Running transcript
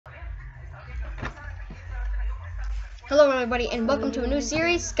Hello everybody and welcome to a new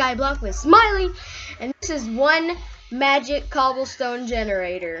series, SkyBlock with Smiley, and this is one magic cobblestone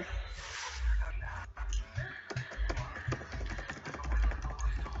generator.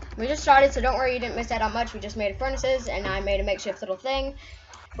 We just started, so don't worry, you didn't miss out on much. We just made furnaces and I made a makeshift little thing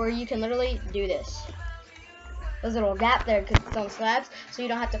where you can literally do this. There's a little gap there because it's on slabs, so you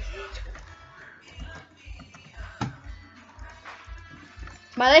don't have to.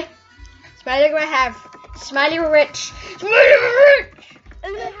 Smiley? Smiley, look what I have. Smiley, we're rich. Smiley, we're rich!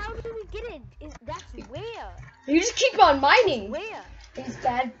 And then how do we get it? That's where? You just keep on mining. Where? Is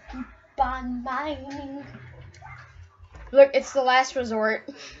that keep on mining? Look, it's the last resort.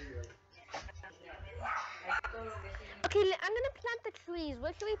 Okay, I'm gonna plant the trees.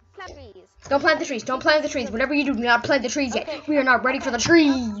 Where should we plant trees? Don't plant the trees. Don't plant the trees. Whatever you do not plant the trees yet. Okay. We are not ready for the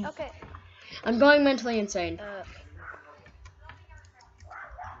trees. Okay. I'm going mentally insane.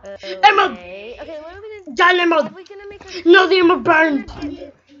 Emerald! Okay, what are we gonna do? Emerald! Are we gonna make No, the emerald burned!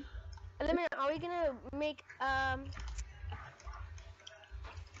 Are we gonna make, I'm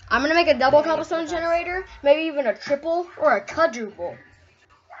gonna make a double cobblestone generator, maybe even a triple or a quadruple.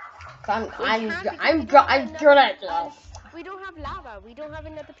 I'm good at this. We don't have lava. We don't have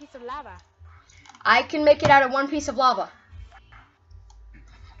another piece of lava. I can make it out of one piece of lava.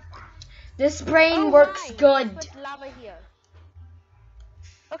 This brain works good. Put lava here.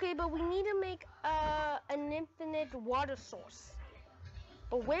 Okay, but we need to make an infinite water source.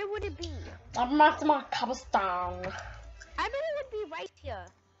 But where would it be? I'm making my cobblestone. I bet it would be right here.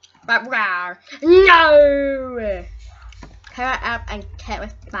 No! Cover it up and kill it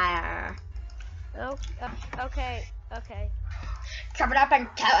with fire. Oh, okay. Cover it up and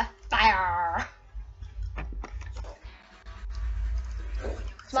kill it with fire.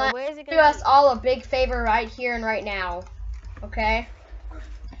 So where is it Do gonna us all a big favor right here and right now. Okay?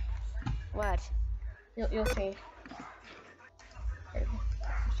 What? You'll see.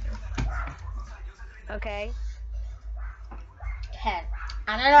 Okay. Okay.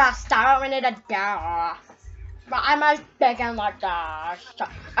 I'm gonna start with the door. But I'm not begging like that.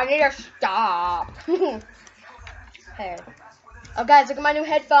 I need to stop. Okay. Oh guys, look at my new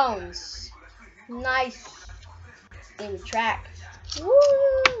headphones. Nice. In track. Woo!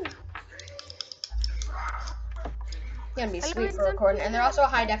 Gonna be sweet for recording, and they're also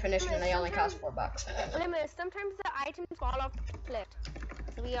high definition, and they only cost $4. Wait a minute, sometimes the items fall off the cliff,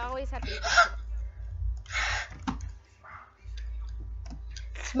 so we always have to.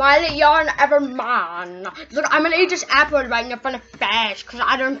 Smiley, you're never man. Look, I'm gonna eat this apple right in front of face, cause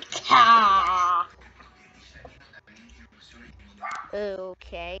I don't care.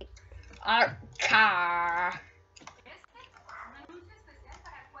 Okay. I don't care.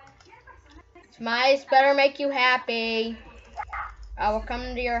 Smiles better make you happy. I will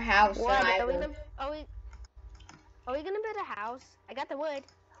come to your house. What? And Are we gonna build a house? I got the wood.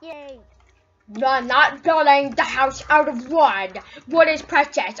 Yay. You're not building the house out of wood. Wood is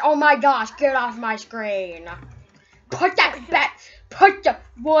precious. Oh my gosh, get off my screen. Put that back. Put the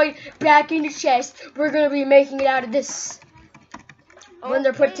wood back in the chest. We're gonna be making it out of this when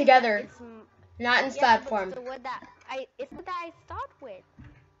they're put together, not in slab form. It's the wood that I start with.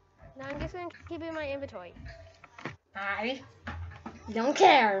 Now I'm just gonna keep it in my inventory. I don't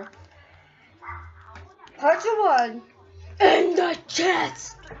care. Put the wood in the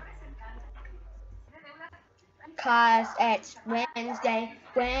chest. Cause it's Wednesday.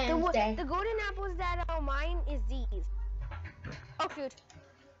 The golden apples that are mine is these. Oh shoot.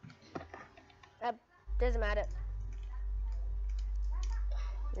 Doesn't matter.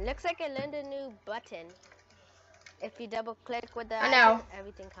 Looks like I learned a new button. If you double click with the item,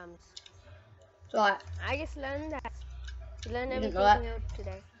 everything comes. So what? I just learned that. You learned You didn't everything know new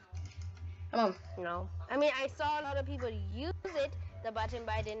today. Come on. No. I mean, I saw a lot of people use it, the button,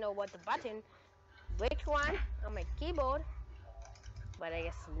 but I didn't know what the button, which one on my keyboard. But I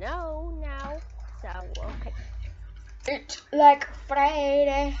guess no now. So, okay. It's like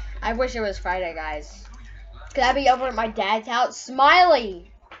Friday. I wish it was Friday, guys. Could I be over at my dad's house? Smiley!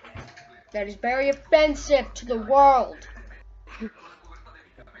 That is very offensive to the world.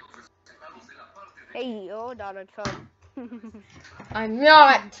 Hey, you're Donald Trump. I'm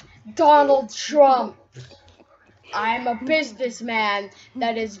not Donald Trump. I'm a businessman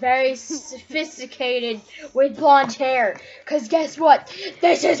that is very sophisticated with blonde hair. Cause guess what?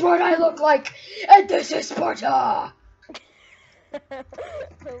 This is what I look like, and this is Sparta. Okay,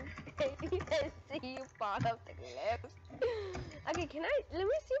 I see you fall off the cliff. Okay, let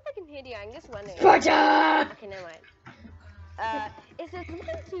me see if I can hit you. I'm just wondering. Sparta! Okay, never mind. It says,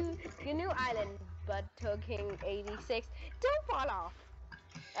 welcome to your new island, but King 86. Don't fall off.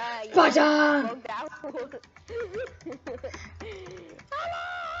 Sparta! broke down.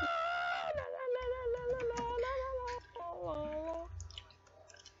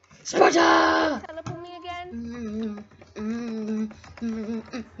 Sparta! Teleport me again?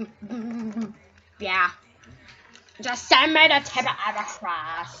 Yeah. Just send me the tip of the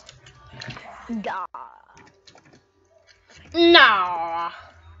crust. Duh. No.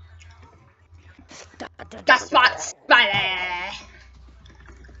 That's not Smiley.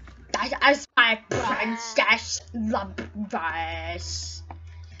 That is my princess lumpus.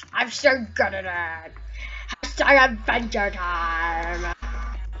 I'm so good at it. Hashtag adventure time.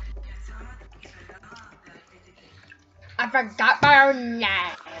 I forgot my own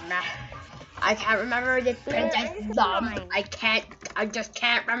name. I can't remember the princess lump. I just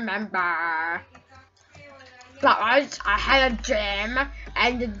can't remember. But once I had a dream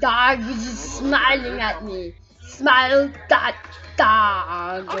and the dog was just smiling at me. Smile that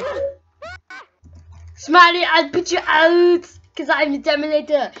dog. Smiley, I'll put you out because I'm the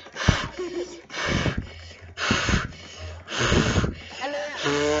Terminator.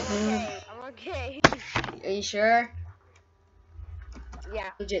 I'm okay. Are you sure?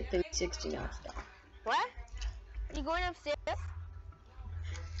 Yeah. Legit 360 now. Stop. What? You going upstairs?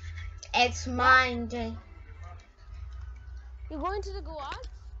 It's mine day. You going to the garage?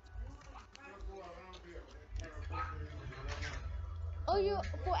 Oh, you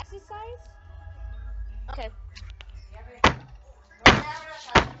for exercise? Okay.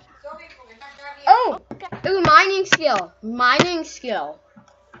 Oh! Okay. Ooh, mining skill. Mining skill.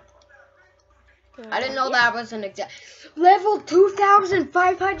 I didn't know that was an exact. Level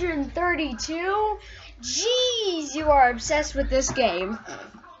 2532? Jeez, you are obsessed with this game.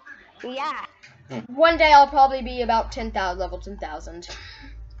 Yeah. One day I'll probably be about 10,000, level 10,000.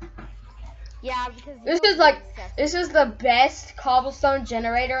 Yeah, because this is the best cobblestone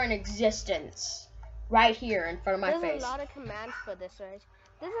generator in existence. Right here in front of my face. There's a lot of commands for this, right?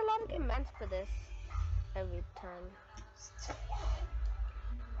 There's a lot of commands for this every time.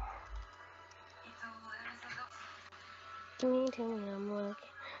 Give me to me, I'm working.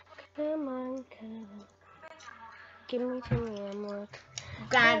 Come on, come on. Give me to me, I'm working.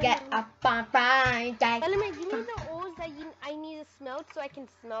 Gotta get up on Friday. Element, give me the ores that I need to smelt so I can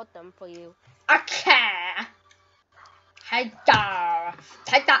smelt them for you. Okay. Hey, doll.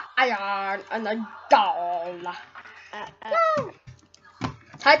 Take the iron and the gold. No.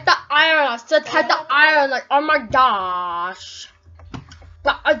 Take the iron. I said take the iron. Like, oh my gosh.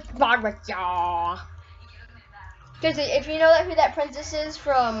 But what's wrong with y'all? Because if you know who that princess is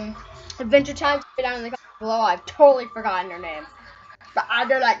from Adventure Time, put it down in the comments below. I've totally forgotten her name. But I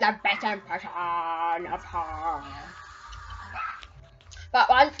do like the best impression of her. But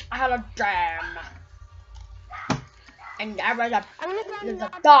once I had a dream. And there was a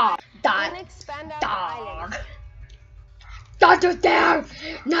dog. Don't do that!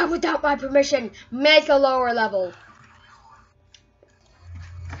 Not without my permission. Make a lower level.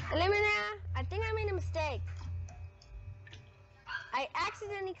 Elimina, I think I made a mistake. I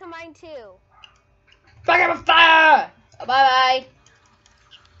accidentally combined two. Fuck up a fire! Bye bye.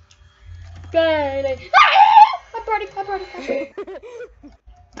 Bye. I'm party. Okay.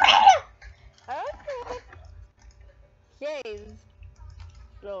 Jeez.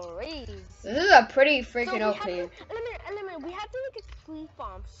 Louise. This is a pretty freaking OP. Element, we have to make a sleep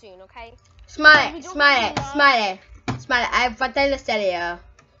bomb soon, okay? Smiley. I have something to say to you.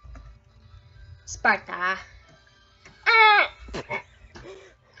 Sparta.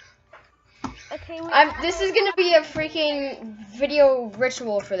 Okay, this is gonna be a freaking video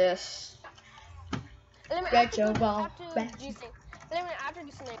ritual for this. After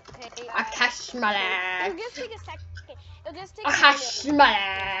I catch Smiley. It'll just take a second. I catch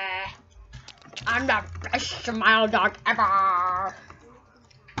Smiley. I'm the best smile dog ever.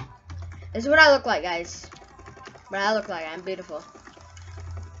 This is what I look like, guys. What I look like. I'm beautiful.